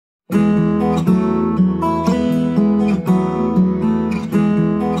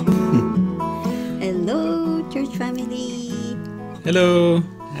Hello,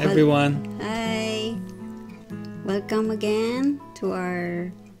 everyone. Hi. Welcome again to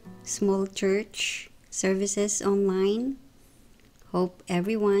our small church services online. Hope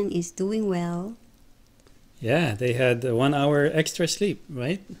everyone is doing well. Yeah, they had 1 hour extra sleep,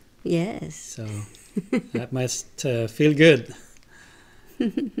 right? Yes. So that must feel good.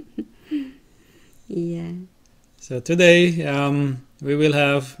 Yeah. So today we will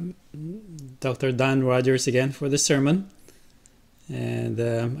have Dr. Don Rogers again for the sermon. And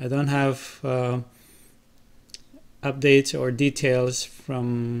I don't have updates or details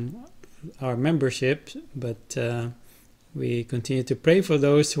from our membership, but we continue to pray for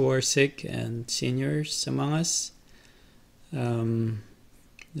those who are sick and seniors among us.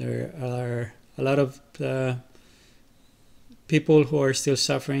 There are a lot of people who are still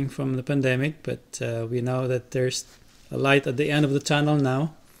suffering from the pandemic, but we know that there's a light at the end of the tunnel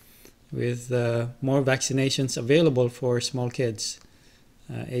now, with more vaccinations available for small kids,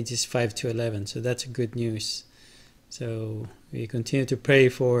 ages 5 to 11. So that's good news. So we continue to pray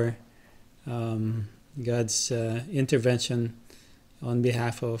for God's intervention on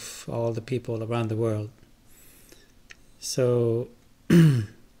behalf of all the people around the world. So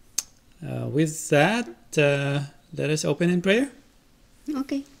with that, let us open in prayer.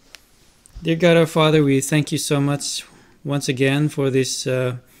 Okay. Dear God, our Father, we thank you so much once again for this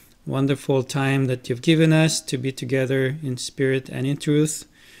wonderful time that you've given us to be together in spirit and in truth,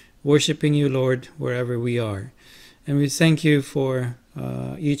 worshiping you, Lord, wherever we are. And we thank you for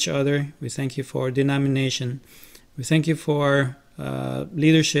each other. We thank you for our denomination. We thank you for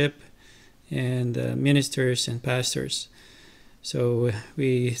leadership and ministers and pastors. So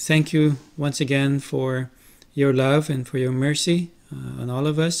we thank you once again for your love and for your mercy on all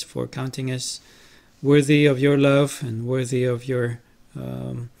of us, for counting us worthy of your love and worthy of your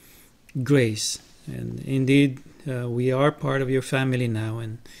grace. And indeed, we are part of your family now,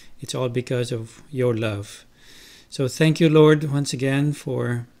 and it's all because of your love. So thank you, Lord, once again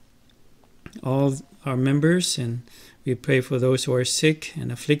for all our members, and we pray for those who are sick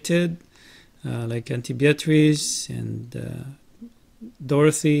and afflicted, like Auntie Beatrice and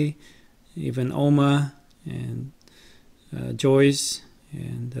Dorothy, even Oma and Joyce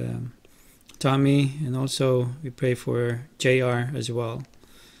and Tommy, and also we pray for JR as well,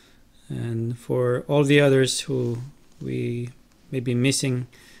 and for all the others who we may be missing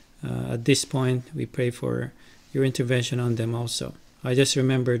at this point. We pray for your intervention on them also. I just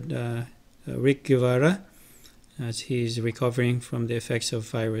remembered Rick Guevara, as he's recovering from the effects of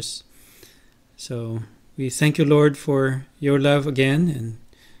virus. So we thank you, Lord, for your love again, and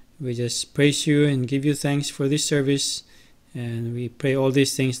we just praise you and give you thanks for this service. And we pray all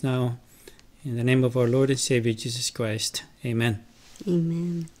these things now in the name of our Lord and Savior, Jesus Christ. Amen.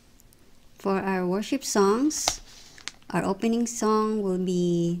 Amen. For our worship songs, our opening song will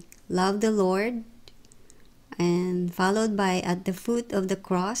be Love the Lord, and followed by At the Foot of the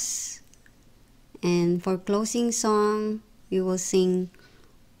Cross. And for closing song, we will sing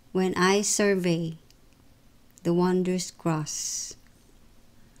When I Survey the Wondrous Cross.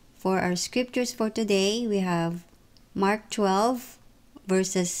 For our scriptures for today, we have Mark 12,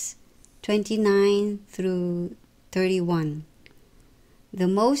 verses 29 through 31. The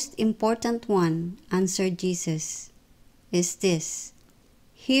most important one, answered Jesus, is this: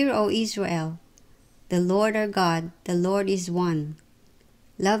 Hear, O Israel, the Lord our God, the Lord is one.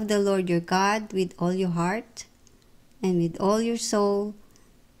 Love the Lord your God with all your heart, and with all your soul,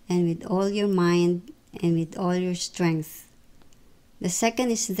 and with all your mind, and with all your strength. The second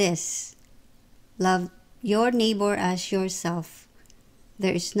is this: love your neighbor as yourself.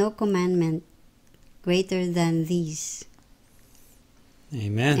 There is no commandment greater than these.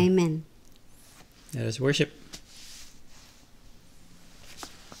 Amen. Amen. Let us worship.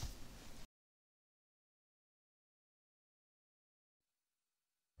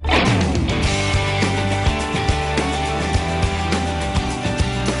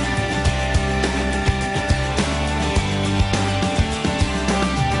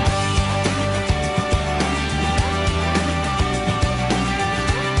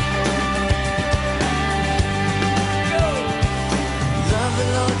 Love the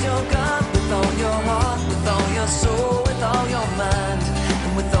Lord your God with all your heart, with all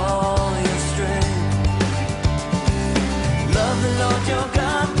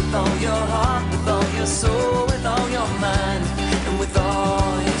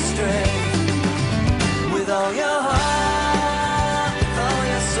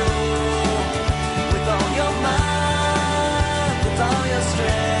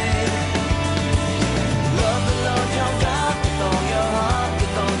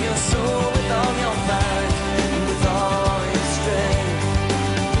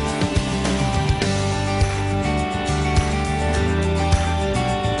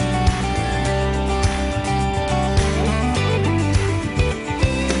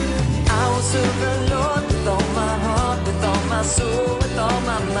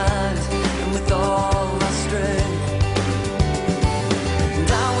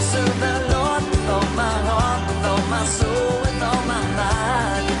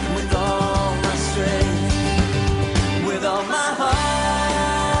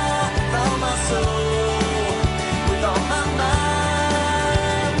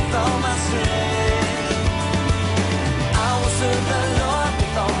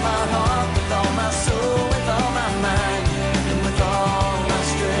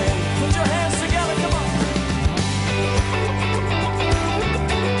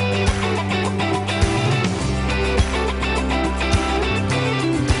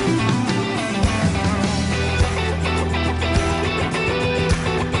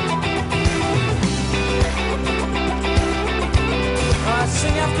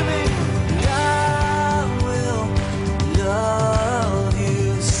Sing after me. I will love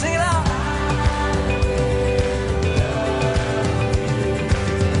you. Sing it out.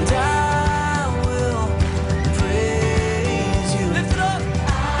 And I will praise you. Lift it up.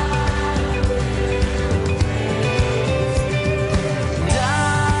 And I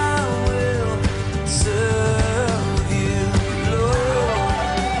will serve you, Lord.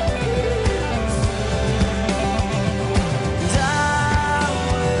 And I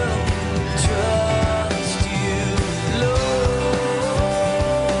will trust you, Lord.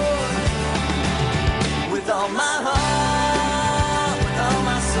 With all my heart, with all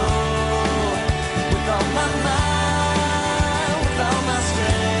my soul, with all my mind, with all my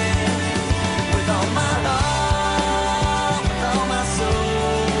strength, with all my heart, with all my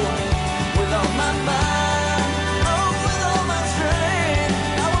soul, with all my mind, oh, with all my strength,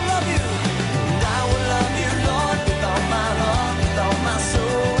 I will love you. And I will love you, Lord, with all my heart, with all my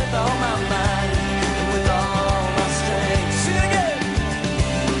soul, with all my mind, and with all my strength. Sing it again.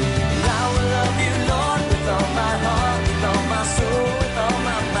 And I will love you, Lord, with all my heart, with all my soul, with all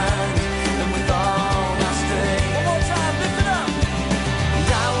my mind, and with all my strength. One more time, lift it up. And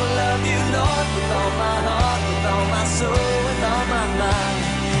I will love you, Lord, with all my heart, with all my soul, with all my mind,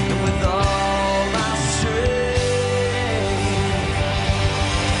 and with all my strength.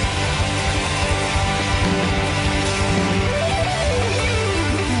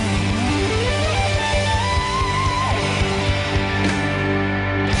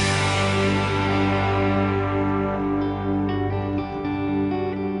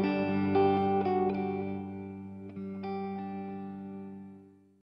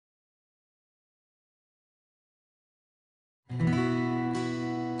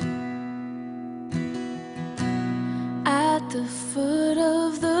 At the foot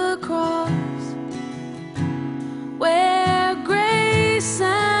of the cross, where grace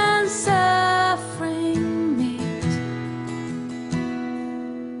and suffering meet,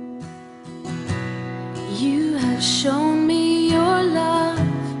 you have shown me your love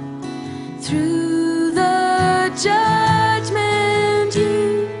through the judgment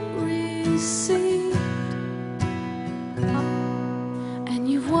you received, and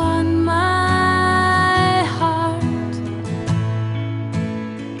you've won my heart.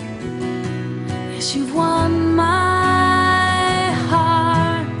 Yes, you've won my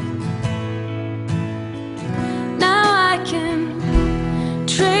heart. Now I can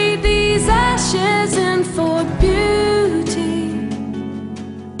trade these ashes in for beauty,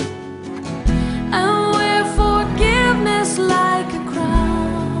 and wear forgiveness like a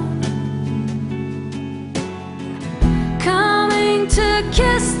crown, coming to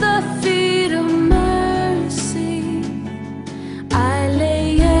kiss the feet of mercy. I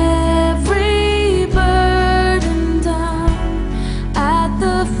lay every burden down at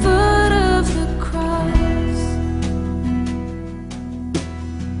the foot of the cross,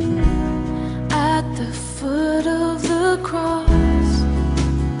 at the foot of the cross,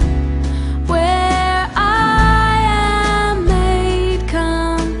 where I am made complete.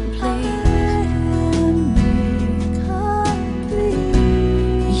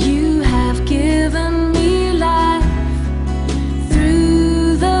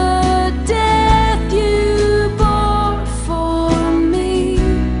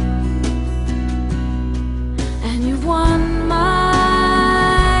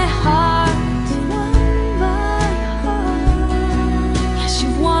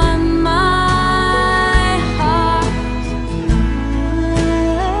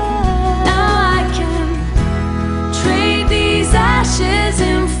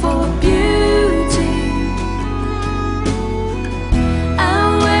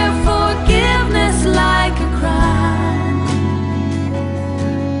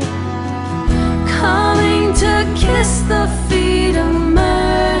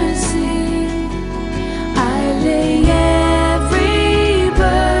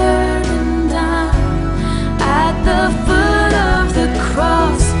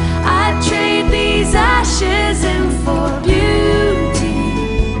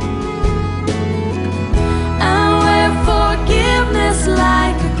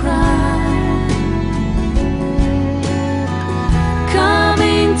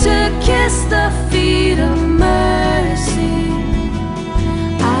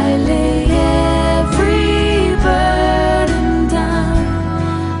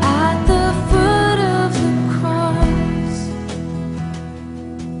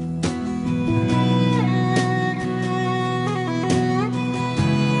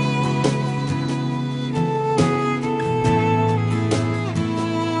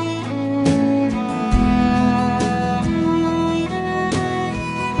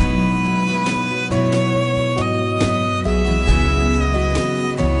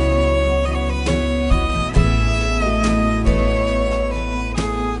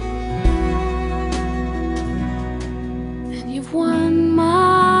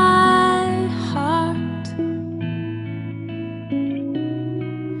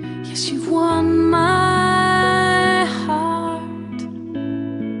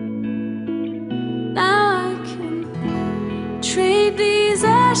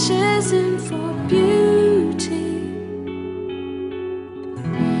 ashes in for beauty,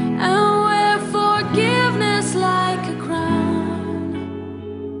 and wear forgiveness like a crown,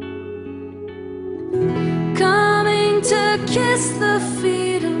 coming to kiss the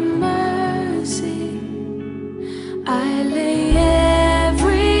feet of mercy. I lay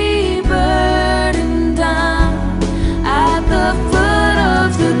every burden down at the foot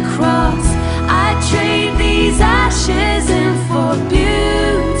of the cross. I trade these ashes in for beauty,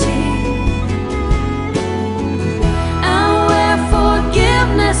 and wear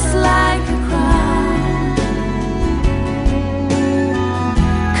forgiveness like a crown,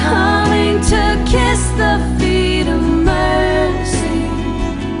 coming to kiss the feet of mercy.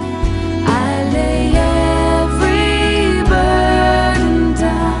 I lay every burden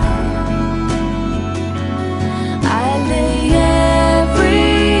down. I lay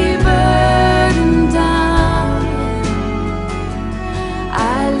every burden down.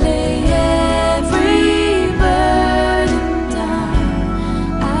 I lay every burden down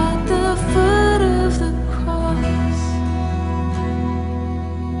at the foot of the cross.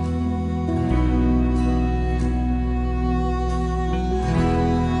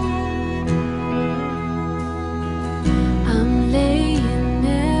 I'm laying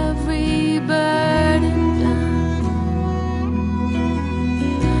every burden down.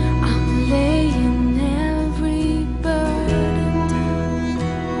 I'm laying every burden down.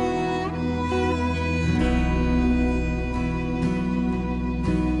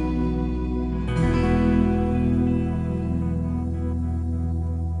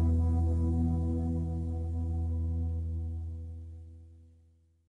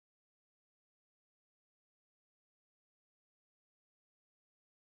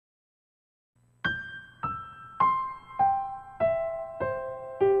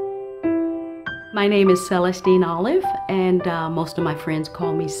 My name is Celestine Olive, and most of my friends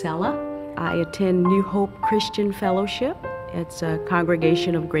call me Cella. I attend New Hope Christian Fellowship. It's a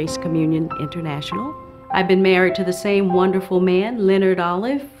congregation of Grace Communion International. I've been married to the same wonderful man, Leonard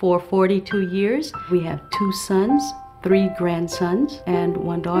Olive, for 42 years. We have 2 sons, 3 grandsons, and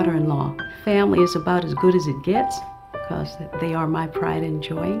 1 daughter-in-law. Family is about as good as it gets because they are my pride and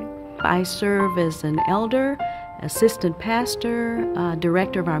joy. I serve as an elder, assistant pastor,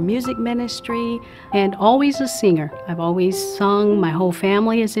 director of our music ministry, and always a singer. I've always sung. My whole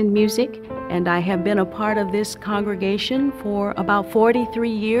family is in music, and I have been a part of this congregation for about 43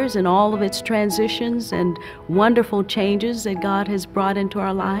 years in all of its transitions and wonderful changes that God has brought into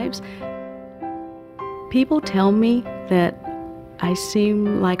our lives. People tell me that I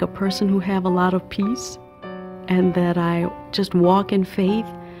seem like a person who have a lot of peace and that I just walk in faith.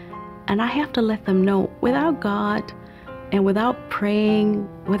 And I have to let them know, without God and without praying,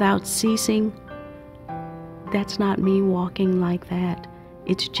 without ceasing, that's not me walking like that.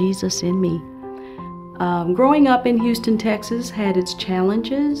 It's Jesus in me. Growing up in Houston, Texas had its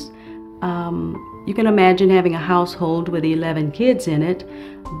challenges. You can imagine having a household with 11 kids in it,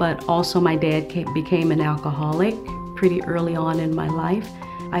 but also my dad became an alcoholic pretty early on in my life.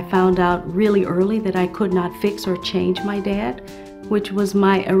 I found out really early that I could not fix or change my dad, which was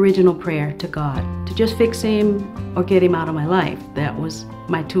my original prayer to God, to just fix him or get him out of my life. That was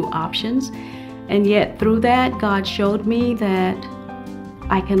my 2 options. And yet through that, God showed me that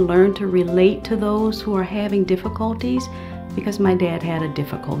I can learn to relate to those who are having difficulties because my dad had a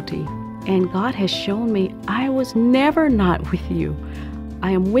difficulty. And God has shown me I was never not with you.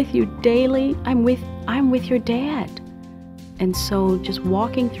 I am with you daily. I'm with your dad. And so just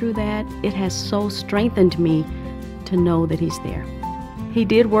walking through that, it has so strengthened me to know that he's there. He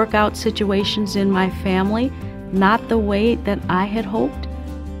did work out situations in my family, not the way that I had hoped,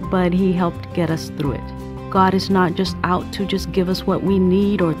 but he helped get us through it. God is not just out to just give us what we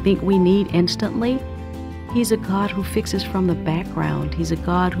need or think we need instantly. He's a God who fixes from the background. He's a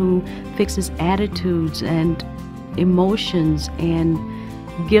God who fixes attitudes and emotions and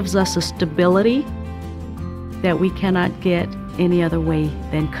gives us a stability that we cannot get any other way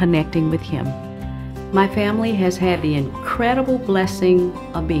than connecting with him. My family has had the incredible blessing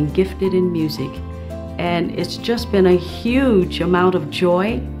of being gifted in music, and it's just been a huge amount of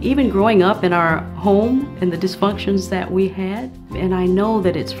joy, even growing up in our home and the dysfunctions that we had. And I know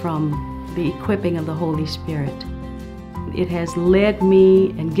that it's from the equipping of the Holy Spirit. It has led me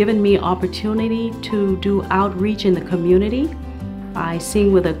and given me opportunity to do outreach in the community. I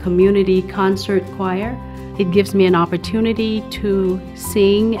sing with a community concert choir. It gives me an opportunity to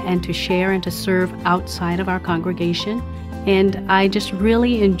sing and to share and to serve outside of our congregation. And I just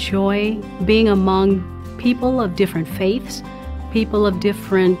really enjoy being among people of different faiths, people of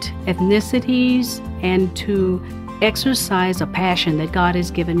different ethnicities, and to exercise a passion that God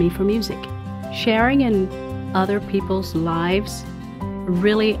has given me for music. Sharing in other people's lives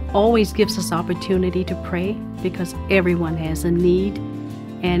really always gives us opportunity to pray, because everyone has a need.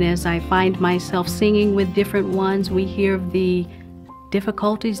 And as I find myself singing with different ones, we hear of the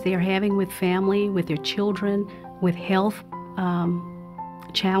difficulties they're having with family, with their children, with health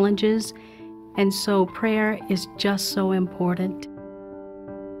challenges. And so prayer is just so important.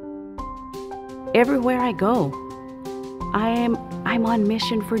 Everywhere I go, I'm on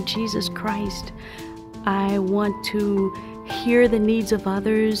mission for Jesus Christ. I want to hear the needs of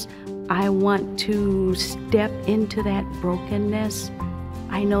others. I want to step into that brokenness.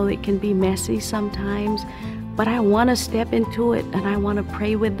 I know it can be messy sometimes, but I want to step into it, and I want to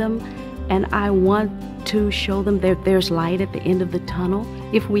pray with them, and I want to show them that there's light at the end of the tunnel.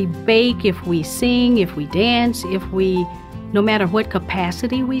 If we bake, if we sing, if we dance, no matter what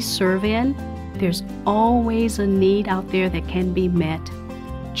capacity we serve in, there's always a need out there that can be met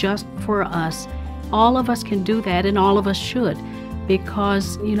just for us. All of us can do that, and all of us should,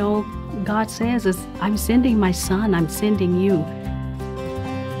 because, God says, I'm sending my son, I'm sending you.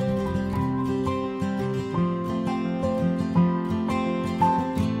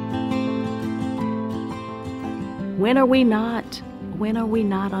 When are we not? When are we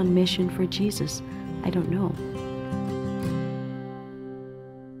not on mission for Jesus? I don't know.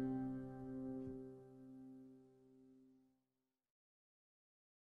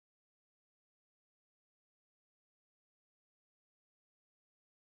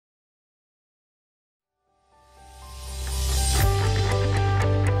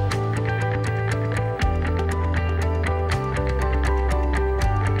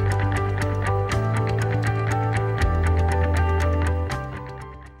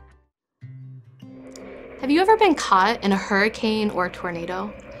 Have you ever been caught in a hurricane or a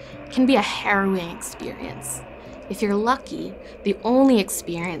tornado? It can be a harrowing experience. If you're lucky, the only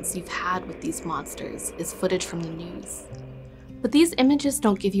experience you've had with these monsters is footage from the news. But these images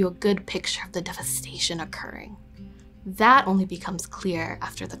don't give you a good picture of the devastation occurring. That only becomes clear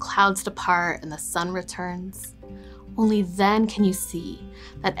after the clouds depart and the sun returns. Only then can you see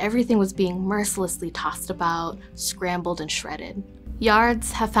that everything was being mercilessly tossed about, scrambled, and shredded.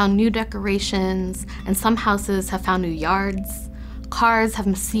 Yards have found new decorations, and some houses have found new yards. Cars have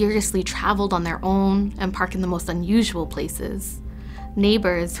mysteriously traveled on their own and park in the most unusual places.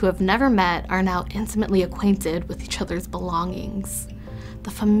 Neighbors who have never met are now intimately acquainted with each other's belongings.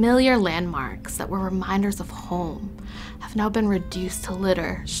 The familiar landmarks that were reminders of home have now been reduced to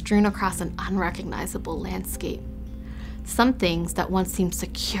litter strewn across an unrecognizable landscape. Some things that once seemed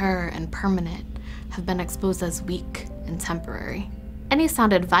secure and permanent have been exposed as weak and temporary. Any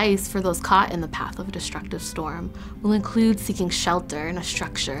sound advice for those caught in the path of a destructive storm will include seeking shelter in a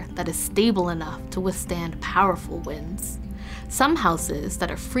structure that is stable enough to withstand powerful winds. Some houses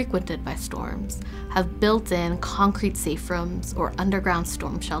that are frequented by storms have built-in concrete safe rooms or underground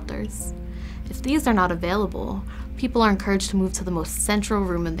storm shelters. If these are not available, people are encouraged to move to the most central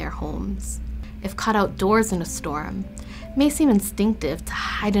room in their homes. If caught outdoors in a storm, it may seem instinctive to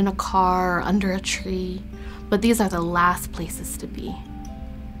hide in a car or under a tree, but these are the last places to be.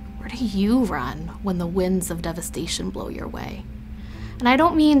 Where do you run when the winds of devastation blow your way? And I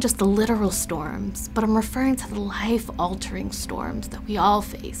don't mean just the literal storms, but I'm referring to the life-altering storms that we all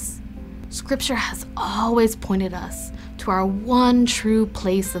face. Scripture has always pointed us to our one true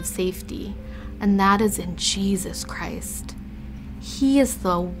place of safety, and that is in Jesus Christ. He is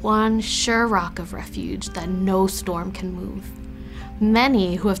the one sure rock of refuge that no storm can move.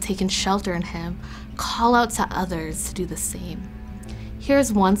 Many who have taken shelter in him call out to others to do the same.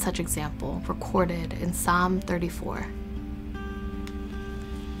 Here's one such example recorded in Psalm 34.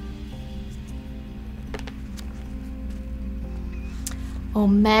 Oh,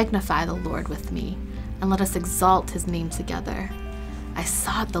 magnify the Lord with me, and let us exalt his name together. I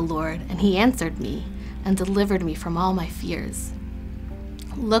sought the Lord, and he answered me, and delivered me from all my fears.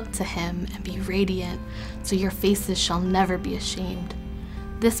 Look to him and be radiant, so your faces shall never be ashamed.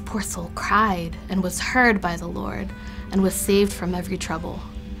 This poor soul cried and was heard by the Lord and was saved from every trouble.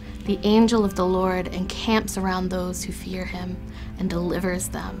 The angel of the Lord encamps around those who fear him and delivers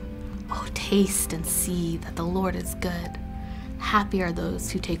them. Oh, taste and see that the Lord is good. Happy are those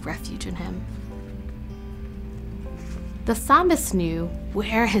who take refuge in him. The psalmist knew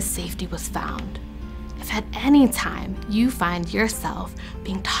where his safety was found. If at any time you find yourself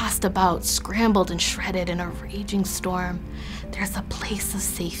being tossed about, scrambled and shredded in a raging storm, there's a place of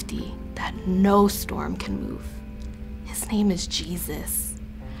safety that no storm can move. His name is Jesus.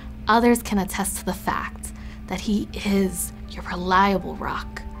 Others can attest to the fact that he is your reliable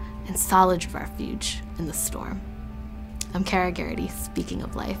rock and solid refuge in the storm. I'm Kara Garrity, speaking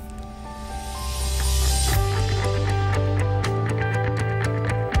of life.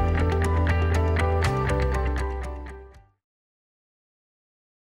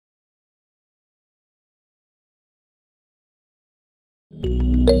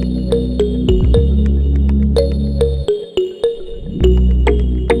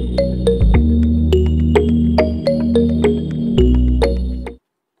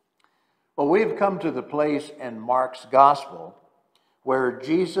 Well, we've come to the place in Mark's gospel where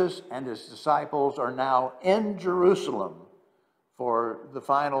Jesus and his disciples are now in Jerusalem for the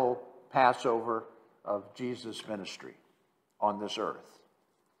final Passover of Jesus' ministry on this earth.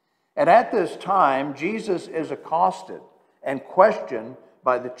 And at this time, Jesus is accosted and questioned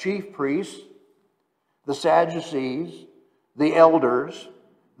by the chief priests, the Sadducees, the elders,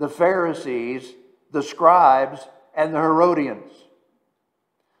 the Pharisees, the scribes, and the Herodians.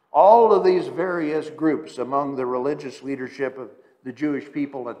 All of these various groups among the religious leadership of the Jewish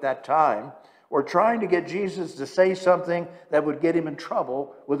people at that time were trying to get Jesus to say something that would get him in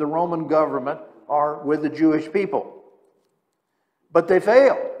trouble with the Roman government or with the Jewish people. But they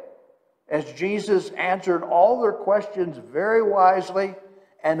failed, as Jesus answered all their questions very wisely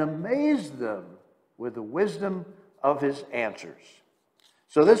and amazed them with the wisdom of his answers.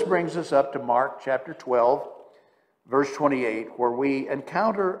 So this brings us up to Mark chapter 12, verse 28, where we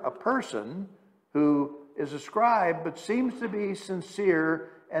encounter a person who is a scribe but seems to be sincere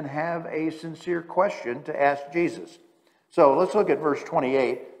and have a sincere question to ask Jesus. So let's look at verse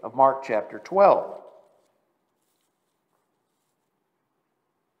 28 of Mark chapter 12.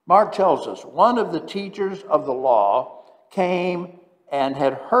 Mark tells us, one of the teachers of the law came and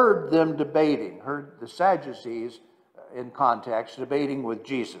had heard them debating, heard the Sadducees in context, debating with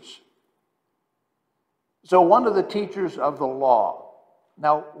Jesus. So one of the teachers of the law.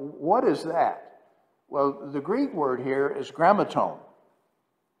 Now, what is that? Well, the Greek word here is grammaton.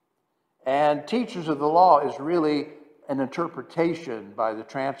 And teachers of the law is really an interpretation by the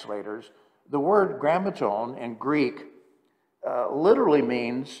translators. The word grammaton in Greek literally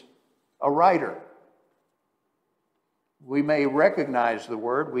means a writer. We may recognize the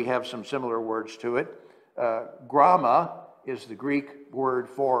word. We have some similar words to it. Gramma is the Greek word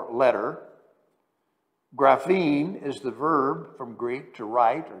for letter. Graphene is the verb from Greek to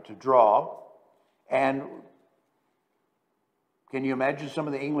write or to draw. And can you imagine some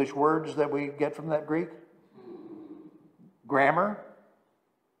of the English words that we get from that Greek? Grammar.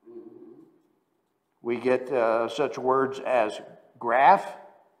 We get such words as graph,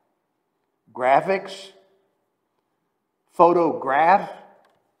 graphics, photograph,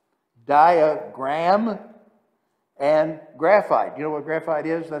 diagram, and graphite. You know what graphite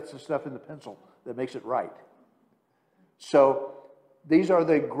is? That's the stuff in the pencil that makes it write. So these are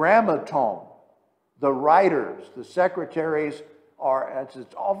the grammaton, the writers, the secretaries are, as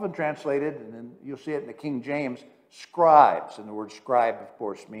it's often translated, and then you'll see it in the King James, scribes. And the word scribe, of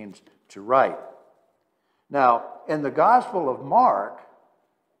course, means to write. Now, in the Gospel of Mark,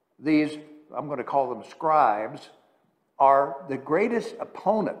 these, I'm going to call them scribes, are the greatest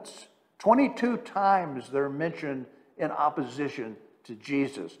opponents. 22 times they're mentioned in opposition to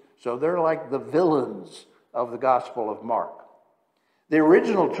Jesus. So they're like the villains of the Gospel of Mark. The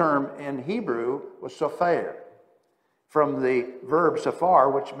original term in Hebrew was sophar, from the verb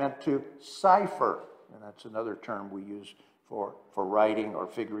sophar, which meant to cipher. And that's another term we use for writing or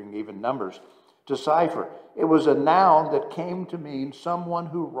figuring even numbers. To cipher. It was a noun that came to mean someone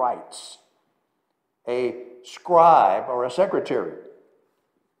who writes, a scribe or a secretary.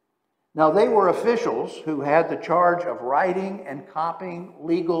 Now, they were officials who had the charge of writing and copying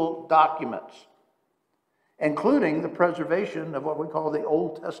legal documents, including the preservation of what we call the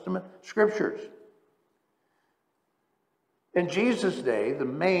Old Testament scriptures. In Jesus' day, the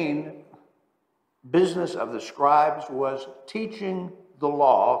main business of the scribes was teaching the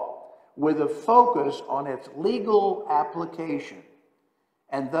law with a focus on its legal application.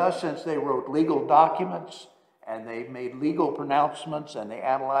 And thus, since they wrote legal documents and they made legal pronouncements and they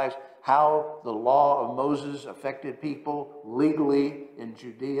analyzed how the law of Moses affected people legally in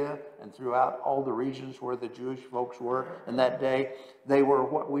Judea and throughout all the regions where the Jewish folks were in that day, they were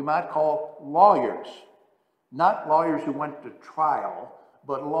what we might call lawyers. Not lawyers who went to trial,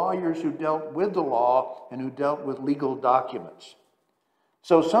 but lawyers who dealt with the law and who dealt with legal documents.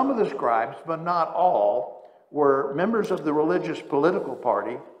 So some of the scribes, but not all, were members of the religious political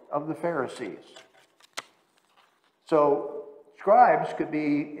party of the Pharisees. So scribes could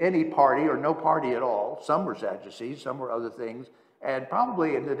be any party or no party at all. Some were Sadducees, some were other things. And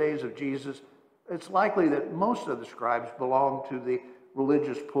probably in the days of Jesus, it's likely that most of the scribes belonged to the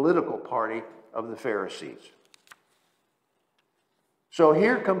religious political party of the Pharisees. So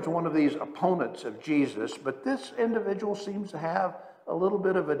here comes one of these opponents of Jesus, but this individual seems to have a little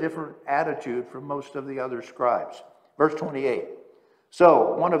bit of a different attitude from most of the other scribes. Verse 28.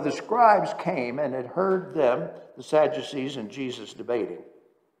 So one of the scribes came and had heard them, the Sadducees and Jesus, debating.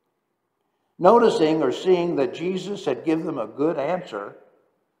 Noticing or seeing that Jesus had given them a good answer,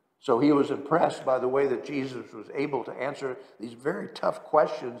 so he was impressed by the way that Jesus was able to answer these very tough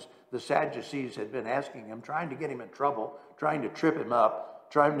questions the Sadducees had been asking him, trying to get him in trouble, trying to trip him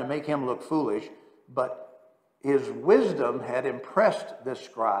up, trying to make him look foolish. But his wisdom had impressed this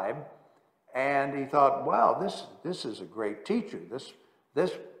scribe, and he thought, wow, this is a great teacher.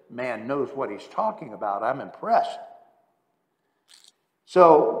 This man knows what he's talking about. I'm impressed.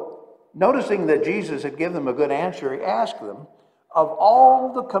 So, noticing that Jesus had given them a good answer, he asked them, of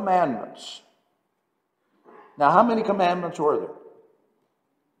all the commandments. Now, how many commandments were there?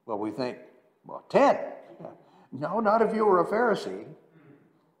 Well, we think, 10. No, not if you were a Pharisee.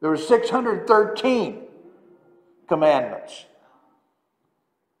 There were 613 commandments.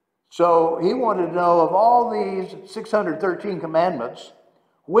 So he wanted to know, of all these 613 commandments,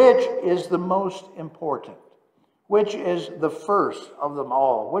 which is the most important? Which is the first of them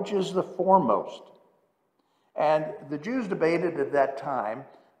all? Which is the foremost? And the Jews debated at that time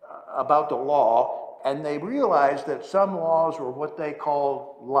about the law, and they realized that some laws were what they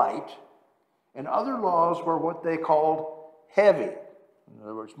called light, and other laws were what they called heavy. In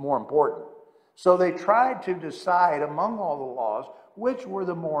other words, more important. So they tried to decide among all the laws which were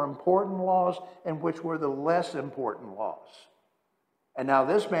the more important laws and which were the less important laws. And now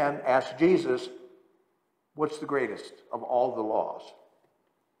this man asked Jesus, what's the greatest of all the laws?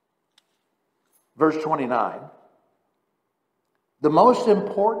 Verse 29, the most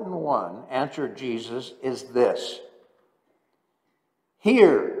important one, answered Jesus, is this.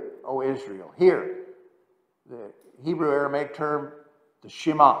 Hear, O Israel, hear. The Hebrew Aramaic term, the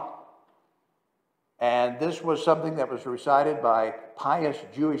Shema. And this was something that was recited by pious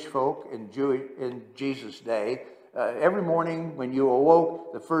Jewish folk in Jesus' day. Every morning when you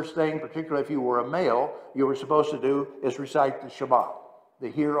awoke, the first thing, particularly if you were a male, you were supposed to do is recite the Shema, the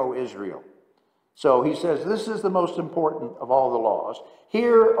Hear, O Israel. So he says, this is the most important of all the laws.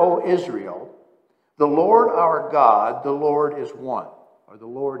 Hear, O Israel, the Lord our God, the Lord is one. Or the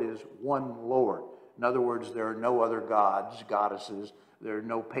Lord is one Lord. In other words, there are no other gods, goddesses. There are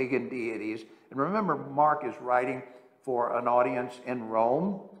no pagan deities. And remember, Mark is writing for an audience in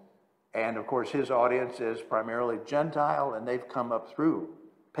Rome. And of course, his audience is primarily Gentile, and they've come up through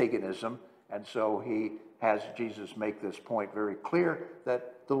paganism. And so he has Jesus make this point very clear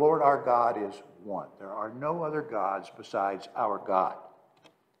that the Lord our God is one. There are no other gods besides our God.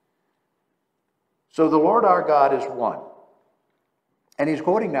 So the Lord our God is one. And he's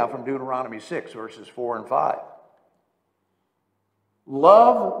quoting now from Deuteronomy 6, verses 4 and 5.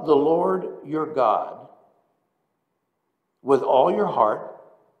 Love the Lord your God with all your heart,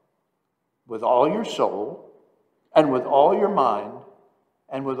 with all your soul, and with all your mind,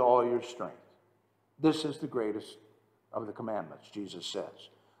 and with all your strength. This is the greatest of the commandments, Jesus says.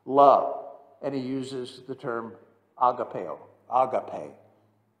 Love. And he uses the term agapeo, agape,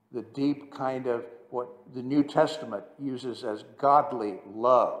 the deep kind of what the New Testament uses as godly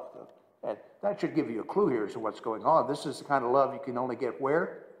love. And that should give you a clue here as to what's going on. This is the kind of love you can only get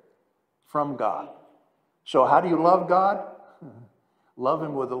where? From God. So how do you love God? Love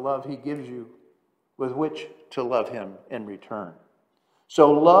him with the love he gives you with which to love him in return.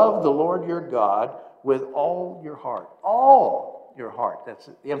 So love the Lord your God with all your heart. All your heart. That's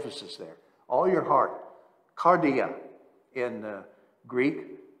the emphasis there. All your heart. Cardia in Greek.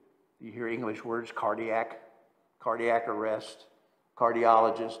 You hear English words, cardiac arrest,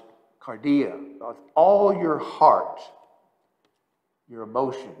 cardiologist, cardia. With all your heart, your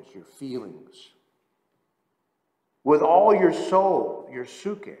emotions, your feelings. With all your soul, your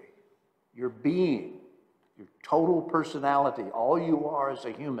suke, your being, your total personality, all you are as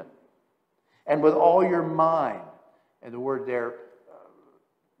a human. And with all your mind, and the word there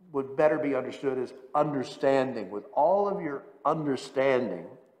would better be understood as understanding, with all of your understanding,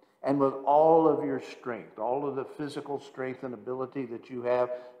 and with all of your strength, all of the physical strength and ability that you have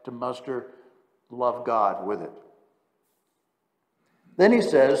to muster, love God with it. Then he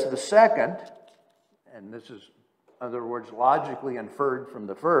says the second, and this is, in other words, logically inferred from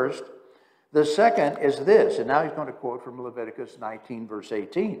the first, the second is this, and now he's going to quote from Leviticus 19, verse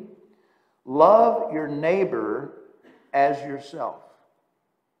 18. Love your neighbor as yourself.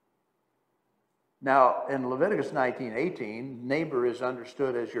 Now, in Leviticus 19:18, neighbor is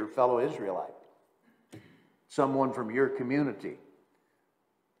understood as your fellow Israelite, someone from your community.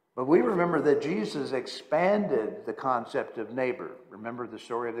 But we remember that Jesus expanded the concept of neighbor. Remember the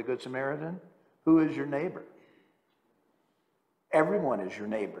story of the Good Samaritan? Who is your neighbor? Everyone is your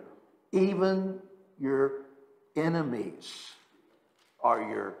neighbor. Even your enemies are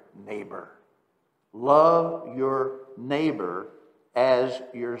your neighbor. Love your neighbor as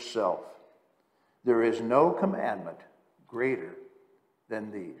yourself. There is no commandment greater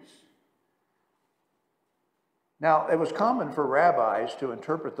than these. Now, it was common for rabbis to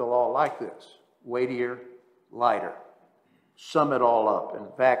interpret the law like this: weightier, lighter, sum it all up. In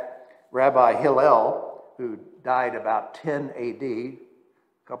fact, Rabbi Hillel, who died about 10 AD, a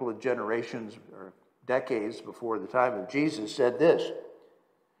couple of generations or decades before the time of Jesus, said this: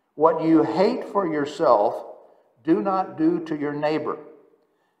 "What you hate for yourself, do not do to your neighbor.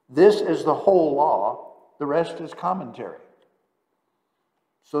 This is the whole law, the rest is commentary."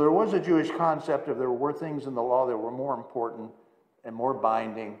 So there was a Jewish concept of there were things in the law that were more important and more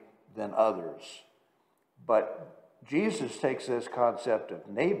binding than others. But Jesus takes this concept of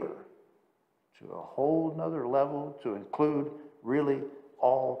neighbor to a whole nother level to include really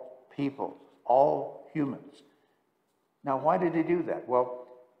all people, all humans. Now, why did he do that? Well,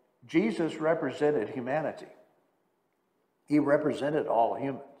 Jesus represented humanity. He represented all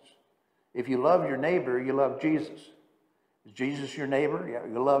humans. If you love your neighbor, you love Jesus. Is Jesus your neighbor? Yeah,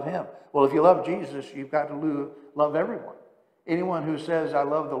 you love him. Well, if you love Jesus, you've got to love everyone. Anyone who says, "I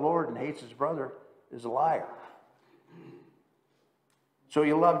love the Lord," and hates his brother is a liar. So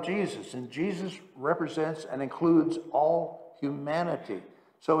you love Jesus, and Jesus represents and includes all humanity.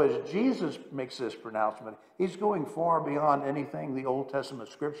 So as Jesus makes this pronouncement, he's going far beyond anything the Old Testament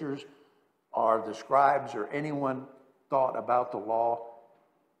scriptures or the scribes or anyone thought about the law.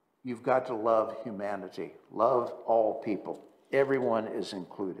 You've got to love humanity. Love all people. Everyone is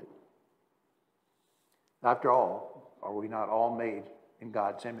included. After all, are we not all made in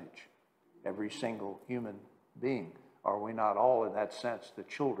God's image? Every single human being. Are we not all, in that sense, the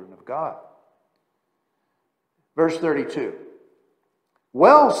children of God? Verse 32.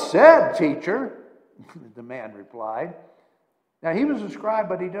 "Well said, teacher," the man replied. Now, he was a scribe,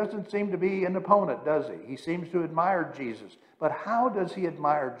 but he doesn't seem to be an opponent, does he? He seems to admire Jesus. But how does he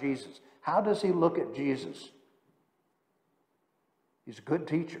admire Jesus? How does he look at Jesus? He's a good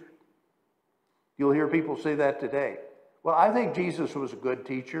teacher. You'll hear people say that today. Well, I think Jesus was a good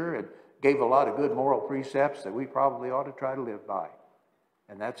teacher and gave a lot of good moral precepts that we probably ought to try to live by.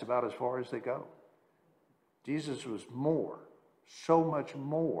 And that's about as far as they go. Jesus was more, so much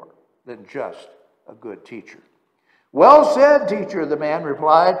more than just a good teacher. "Well said, teacher," the man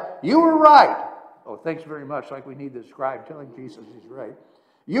replied. "You were right." Oh, thanks very much, like we need the scribe telling Jesus he's right.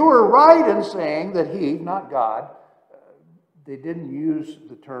 "You were right in saying that he," not God, they didn't use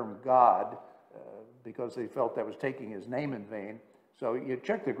the term God because they felt that was taking his name in vain. So you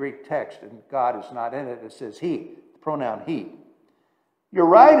check the Greek text and God is not in it. It says he, the pronoun he. "You're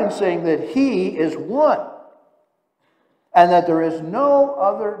right in saying that he is one and that there is no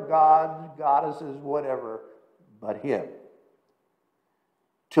other gods, goddesses, whatever, but him.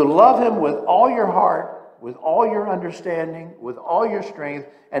 To love him with all your heart, with all your understanding, with all your strength,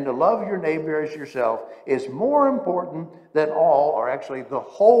 and to love your neighbor as yourself is more important than all, or actually the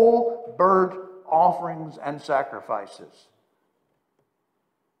whole burnt offerings and sacrifices."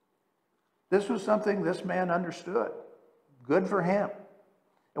 This was something this man understood. Good for him.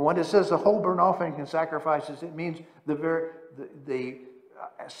 And when it says the whole burnt offering and sacrifices, it means the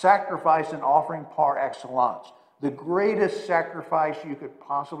sacrifice and offering par excellence. The greatest sacrifice you could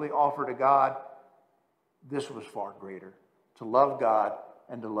possibly offer to God, this was far greater. To love God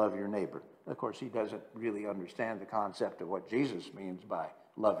and to love your neighbor. Of course, he doesn't really understand the concept of what Jesus means by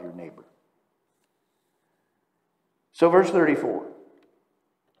love your neighbor. So verse 34.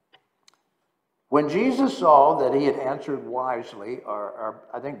 "When Jesus saw that he had answered wisely," or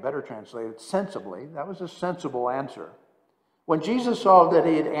I think better translated, sensibly, that was a sensible answer. "When Jesus saw that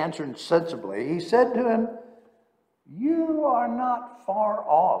he had answered sensibly, he said to him, 'You are not far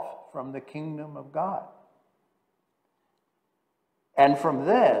off from the kingdom of God.' And from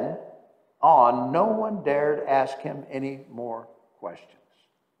then on, no one dared ask him any more questions."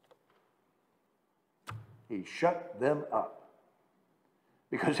 He shut them up.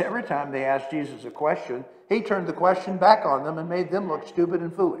 Because every time they asked Jesus a question, he turned the question back on them and made them look stupid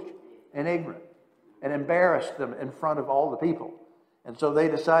and foolish and ignorant and embarrassed them in front of all the people. And so they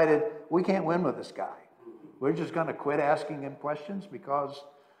decided, we can't win with this guy. We're just going to quit asking him questions because,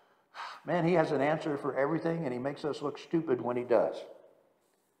 man, he has an answer for everything and he makes us look stupid when he does.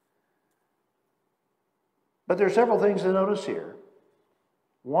 But there are several things to notice here.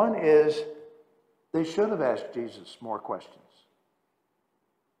 One is they should have asked Jesus more questions.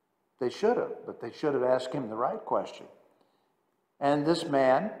 They should have, but they should have asked him the right question. And this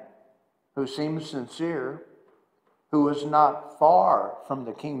man, who seems sincere, who is not far from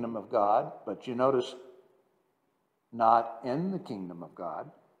the kingdom of God, but you notice, not in the kingdom of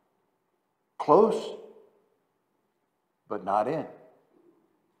God, close, but not in.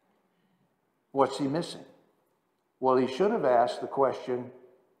 What's he missing? Well, he should have asked the question,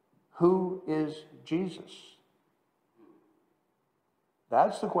 who is Jesus?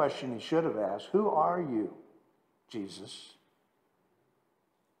 That's the question he should have asked. Who are you, Jesus?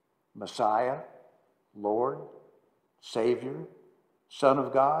 Messiah, Lord, Savior, Son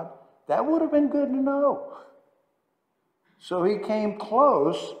of God? That would have been good to know. So he came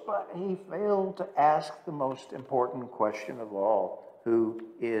close, but he failed to ask the most important question of all. Who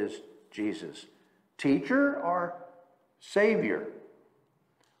is Jesus? Teacher or Savior?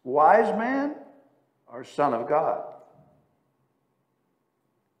 Wise man or Son of God?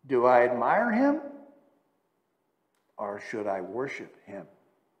 Do I admire him or should I worship him?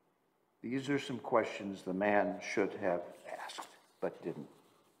 These are some questions the man should have asked, but didn't.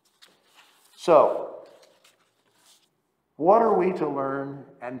 So, what are we to learn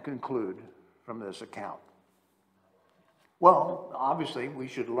and conclude from this account? Well, obviously, we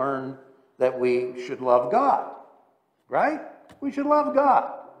should learn that we should love God, right? We should love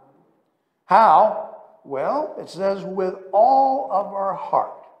God. How? Well, it says with all of our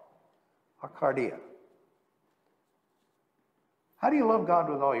heart, our cardia. How do you love God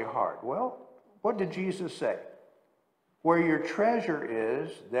with all your heart? Well, what did Jesus say? Where your treasure is,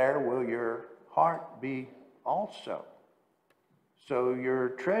 there will your heart be also. So your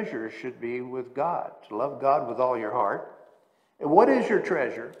treasure should be with God, to love God with all your heart. And what is your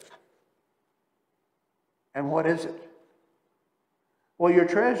treasure? And what is it? Well, your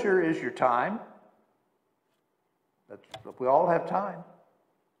treasure is your time. We all have time.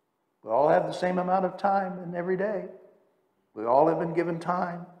 We all have the same amount of time in every day. We all have been given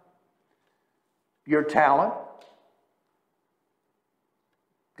time. Your talent.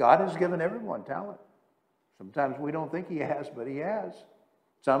 God has given everyone talent. Sometimes we don't think he has, but he has.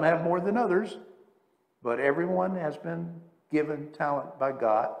 Some have more than others, but everyone has been given talent by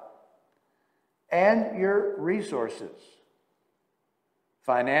God. And your resources.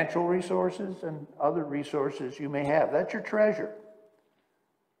 Financial resources and other resources you may have. That's your treasure.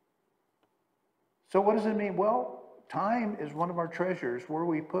 So what does it mean? Well, time is one of our treasures. Where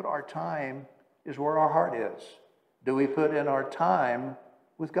we put our time is where our heart is. Do we put in our time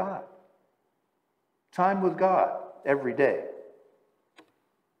with God? Time with God every day.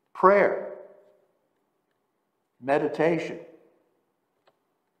 Prayer. Meditation.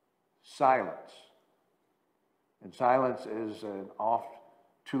 Silence. And silence is an oft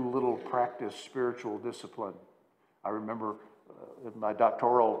too little practiced spiritual discipline. I remember in my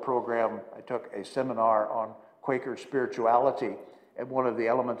doctoral program, I took a seminar on Quaker spirituality, and one of the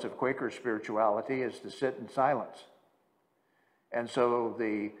elements of Quaker spirituality is to sit in silence. And so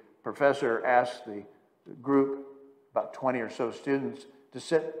the professor asked the group, about 20 or so students, to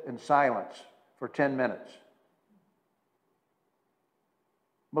sit in silence for 10 minutes.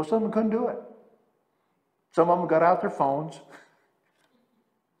 Most of them couldn't do it. Some of them got out their phones.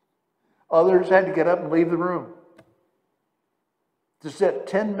 Others had to get up and leave the room. To sit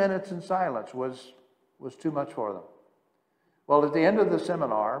 10 minutes in silence was too much for them. Well, at the end of the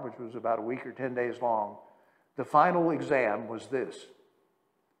seminar, which was about a week or 10 days long, the final exam was this: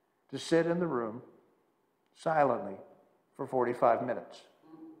 to sit in the room silently for 45 minutes.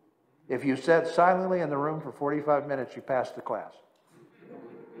 If you sat silently in the room for 45 minutes, you passed the class.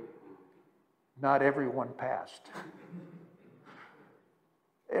 Not everyone passed.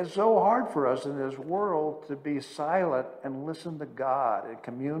 It's so hard for us in this world to be silent and listen to God and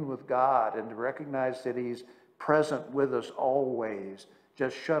commune with God and to recognize that he's present with us always.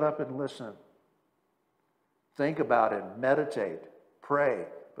 Just shut up and listen. Think about it, meditate, pray,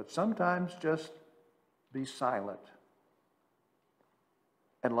 but sometimes just be silent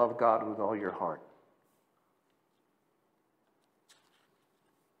and love God with all your heart.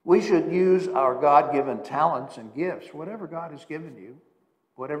 We should use our God-given talents and gifts, whatever God has given you,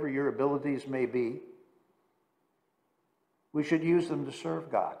 whatever your abilities may be. We should use them to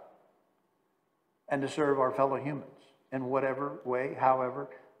serve God and to serve our fellow humans in whatever way, however.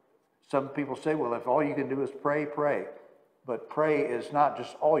 Some people say, well, if all you can do is pray, pray. But pray is not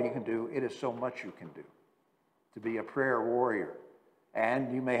just all you can do, it is so much you can do to be a prayer warrior.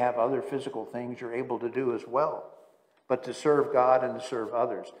 And you may have other physical things you're able to do as well, but to serve God and to serve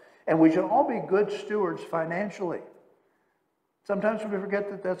others. And we should all be good stewards financially. Sometimes we forget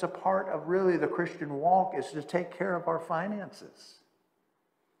that that's a part of really the Christian walk, is to take care of our finances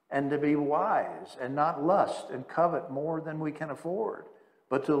and to be wise and not lust and covet more than we can afford,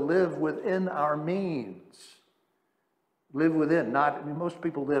 but to live within our means. Live within, most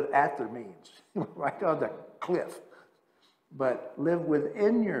people live at their means, right on the cliff. But live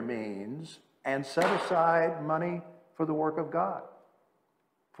within your means and set aside money for the work of God,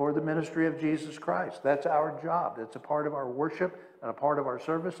 for the ministry of Jesus Christ. That's our job. That's a part of our worship and a part of our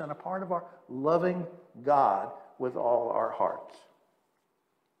service and a part of our loving God with all our hearts.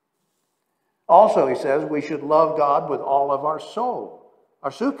 Also, he says, we should love God with all of our soul,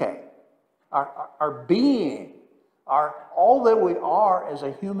 our suke, our being, all that we are as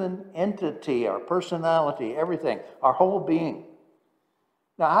a human entity, our personality, everything, our whole being.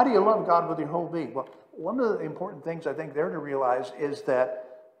 Now, how do you love God with your whole being? Well, one of the important things I think there to realize is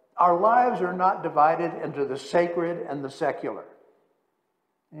that our lives are not divided into the sacred and the secular.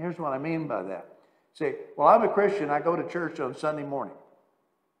 And here's what I mean by that. See, well, I'm a Christian. I go to church on Sunday morning.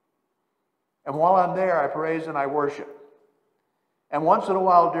 And while I'm there, I praise and I worship. And once in a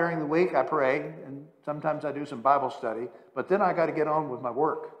while during the week, I pray, and sometimes I do some Bible study, but then I got to get on with my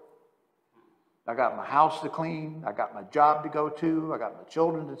work. I got my house to clean, I got my job to go to, I got my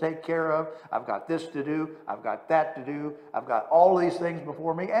children to take care of, I've got this to do, I've got that to do, I've got all these things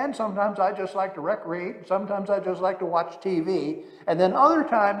before me, and sometimes I just like to recreate, sometimes I just like to watch TV, and then other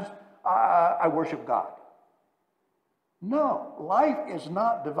times I worship God. No, life is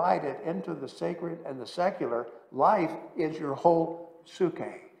not divided into the sacred and the secular. Life is your whole suke.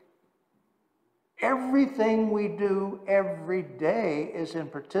 Everything we do every day is in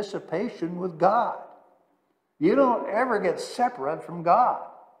participation with God. You don't ever get separate from God.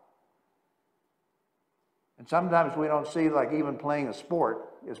 And sometimes we don't see, like even playing a sport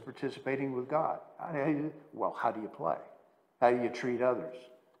is participating with God. Well, how do you play? How do you treat others?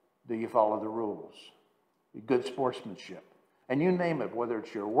 Do you follow the rules? Good sportsmanship. And you name it, whether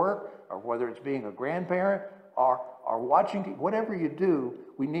it's your work or whether it's being a grandparent or watching, whatever you do,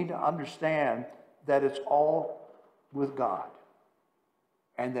 we need to understand that it's all with God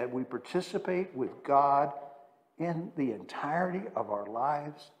and that we participate with God in the entirety of our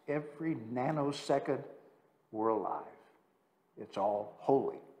lives, every nanosecond we're alive. It's all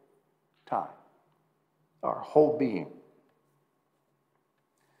holy time, our whole being.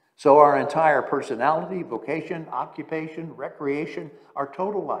 So our entire personality, vocation, occupation, recreation, our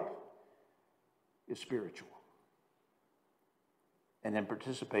total life is spiritual and in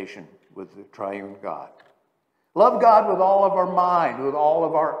participation with the triune God. Love God with all of our mind, with all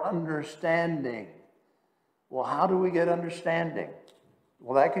of our understanding. Well, how do we get understanding?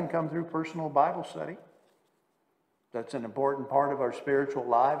 Well, that can come through personal Bible study. That's an important part of our spiritual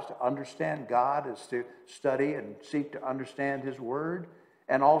lives. To understand God is to study and seek to understand His Word,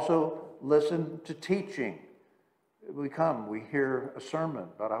 and also listen to teaching. We hear a sermon,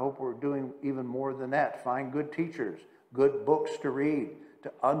 but I hope we're doing even more than that. Find good teachers, good books to read,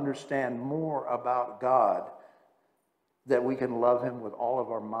 to understand more about God, that we can love Him with all of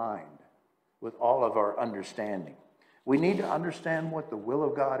our mind, with all of our understanding. We need to understand what the will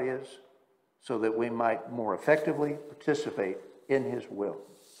of God is so that we might more effectively participate in His will.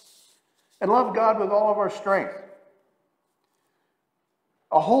 And love God with all of our strength.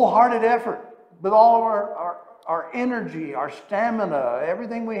 A wholehearted effort with all of our energy, our stamina,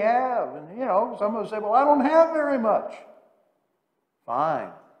 everything we have. And, some of us say, well, I don't have very much. Fine.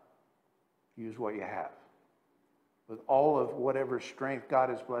 Use what you have. With all of whatever strength God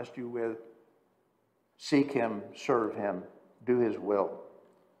has blessed you with, seek Him, serve Him, do His will.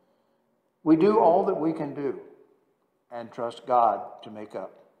 We do all that we can do and trust God to make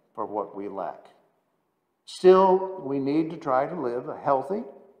up for what we lack. Still, we need to try to live a healthy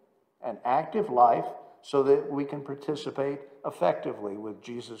and active life so that we can participate effectively with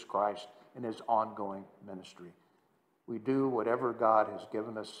Jesus Christ in His ongoing ministry. We do whatever God has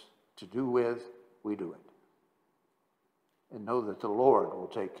given us to do with, we do it. And know that the Lord will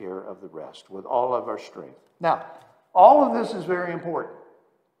take care of the rest with all of our strength. Now, all of this is very important.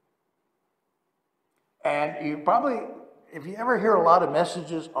 And you probably, if you ever hear a lot of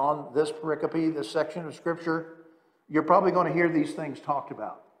messages on this pericope, this section of Scripture, you're probably going to hear these things talked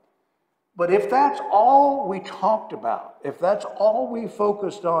about. But if that's all we talked about, if that's all we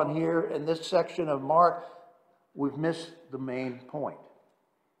focused on here in this section of Mark, we've missed the main point.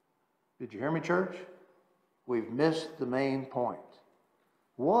 Did you hear me, church? We've missed the main point.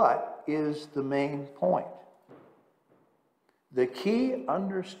 What is the main point? The key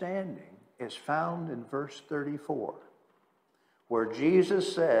understanding is found in verse 34, where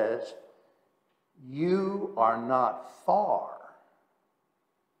Jesus says, "You are not far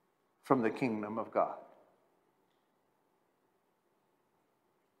from the kingdom of God."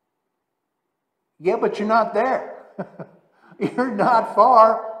 Yeah, but you're not there. You're not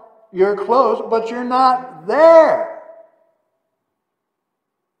far. You're close, but you're not there.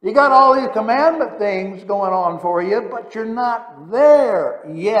 You got all these commandment things going on for you, but you're not there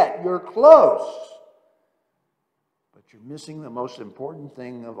yet. You're close. But you're missing the most important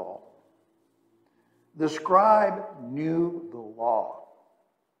thing of all. The scribe knew the law.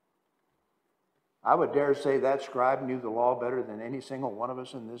 I would dare say that scribe knew the law better than any single one of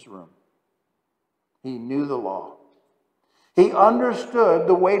us in this room. He knew the law. He understood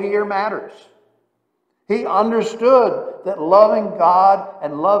the weightier matters. He understood that loving God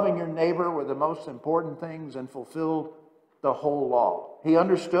and loving your neighbor were the most important things and fulfilled the whole law. He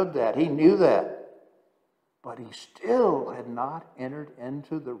understood that. He knew that. But he still had not entered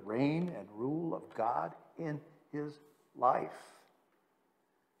into the reign and rule of God in his life.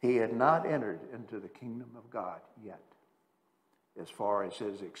 He had not entered into the kingdom of God yet, as far as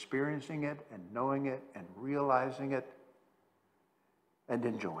his experiencing it and knowing it and realizing it and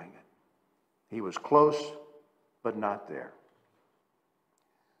enjoying it. He was close, but not there.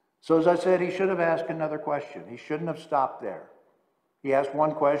 So as I said, he should have asked another question. He shouldn't have stopped there. He asked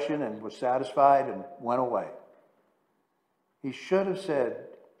one question and was satisfied and went away. He should have said,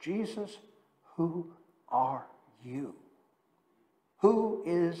 Jesus, who are you? Who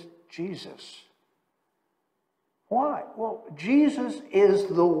is Jesus? Why? Well, Jesus is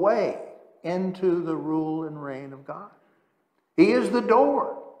the way into the rule and reign of God. He is the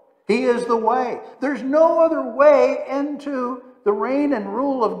door. He is the way. There's no other way into the reign and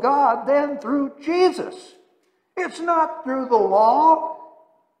rule of God than through Jesus. It's not through the law.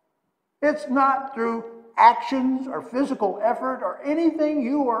 It's not through actions or physical effort or anything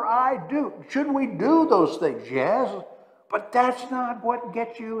you or I do. Should we do those things? Yes. But that's not what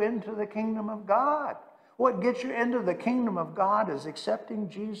gets you into the kingdom of God. What gets you into the kingdom of God is accepting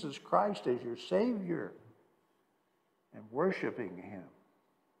Jesus Christ as your Savior and worshiping Him.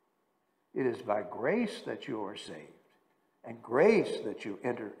 It is by grace that you are saved, and grace that you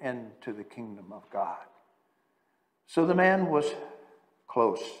enter into the kingdom of God. So the man was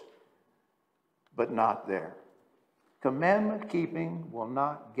close, but not there. Commandment keeping will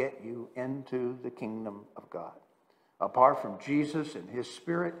not get you into the kingdom of God. Apart from Jesus and His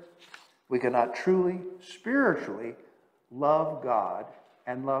Spirit, we cannot truly, spiritually love God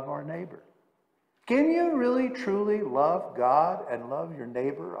and love our neighbor. Can you really, truly love God and love your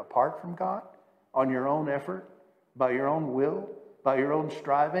neighbor apart from God? On your own effort? By your own will? By your own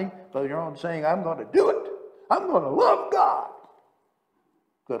striving? By your own saying, I'm going to do it. I'm going to love God.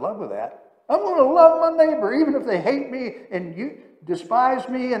 Good luck with that. I'm going to love my neighbor even if they hate me and you despise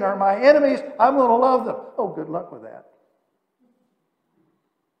me and are my enemies. I'm going to love them. Oh, good luck with that.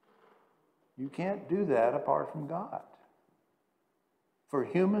 You can't do that apart from God. For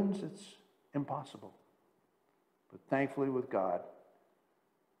humans, it's impossible. But thankfully with God,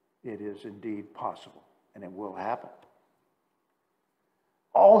 it is indeed possible, and it will happen.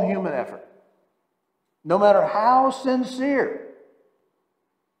 All human effort, no matter how sincere,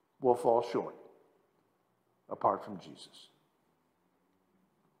 will fall short apart from Jesus.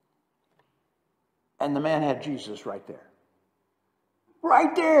 And the man had Jesus right there.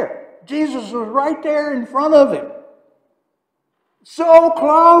 Right there. Jesus was right there in front of him. So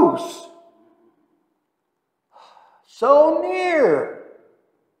close. So near.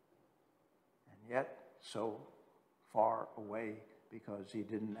 And yet so far away because he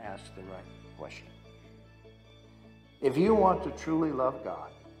didn't ask the right question. If you want to truly love God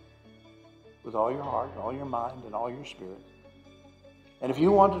with all your heart, all your mind, and all your spirit, and if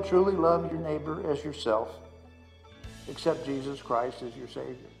you want to truly love your neighbor as yourself, accept Jesus Christ as your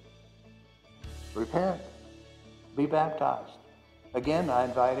Savior. Repent. Be baptized. Again, I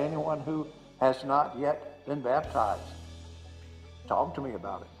invite anyone who has not yet been baptized. Talk to me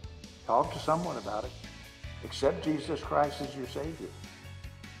about it. Talk to someone about it. Accept Jesus Christ as your Savior.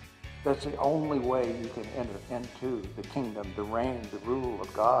 That's the only way you can enter into the kingdom, the reign, the rule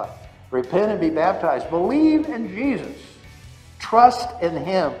of God. Repent and be baptized. Believe in Jesus. Trust in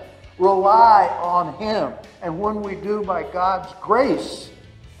Him. Rely on Him. And when we do, by God's grace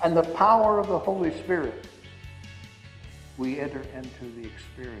and the power of the Holy Spirit, we enter into the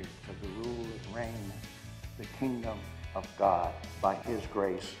experience of the rule and reign, the kingdom of God, by His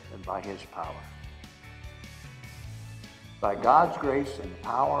grace and by His power. By God's grace and the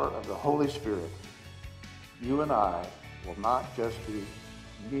power of the Holy Spirit, you and I will not just be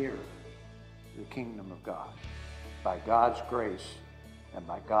near the kingdom of God. By God's grace and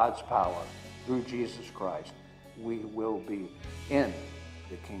by God's power, through Jesus Christ, we will be in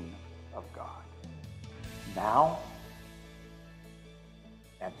the kingdom of God. Now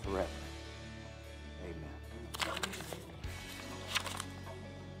and forever.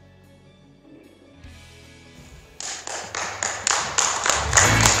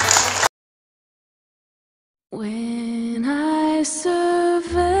 I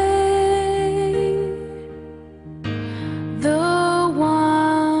survey the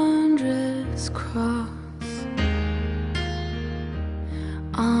wondrous cross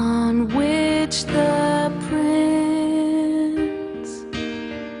on which the Prince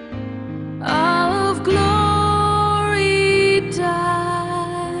of Glory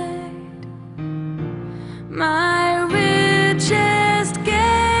died, my richest gain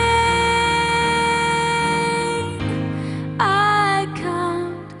I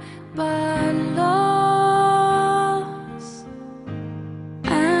count but loss,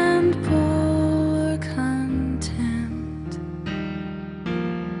 and pour contempt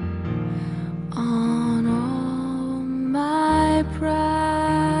on all my pride.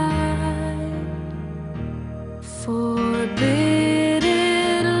 Forbidden,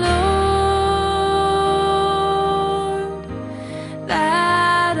 Lord,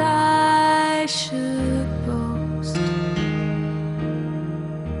 that I should boast,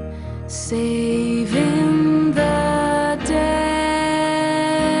 save in the death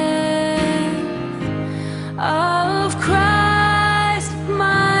of Christ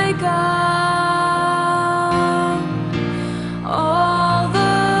my God. All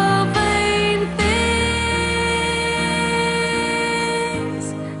the vain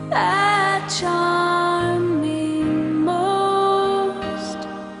things that charm me most,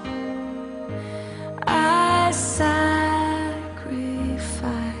 I sacrifice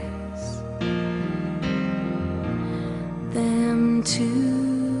them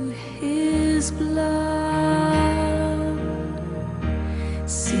to His blood.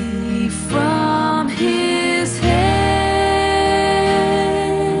 See from His head,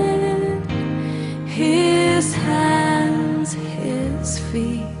 His hands, His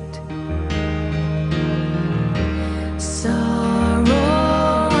feet,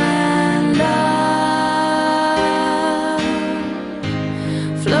 sorrow and love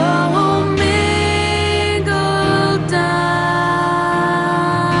flow mingled down.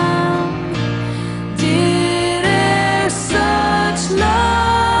 Did e'er such love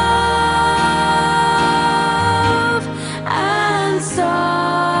and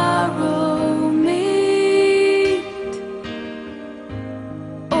sorrow meet,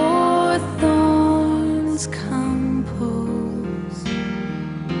 or thorns compose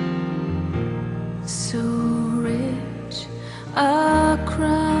so rich a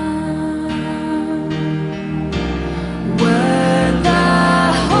crown? Were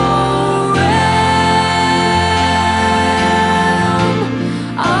the whole realm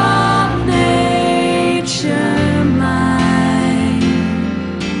of nature mine,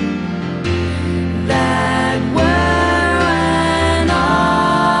 that were an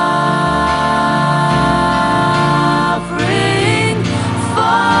offering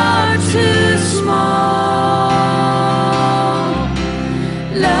far too small.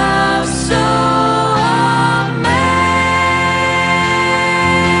 Love so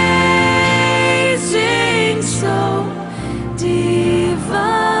amazing, so divine,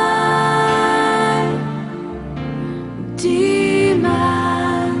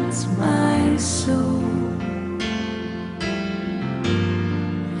 demands my soul,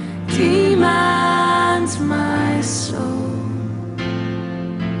 demands my soul.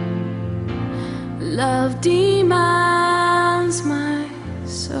 Love demands my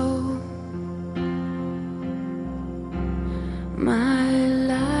soul, my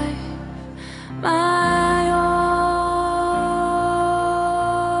life, my all.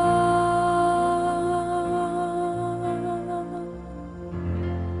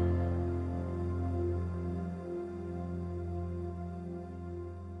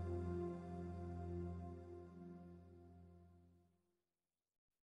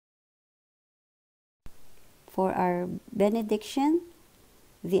 For our benediction,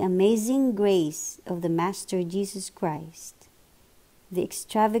 the amazing grace of the Master Jesus Christ, the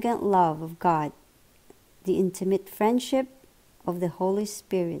extravagant love of God, the intimate friendship of the Holy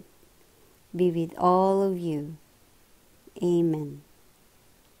Spirit be with all of you. Amen.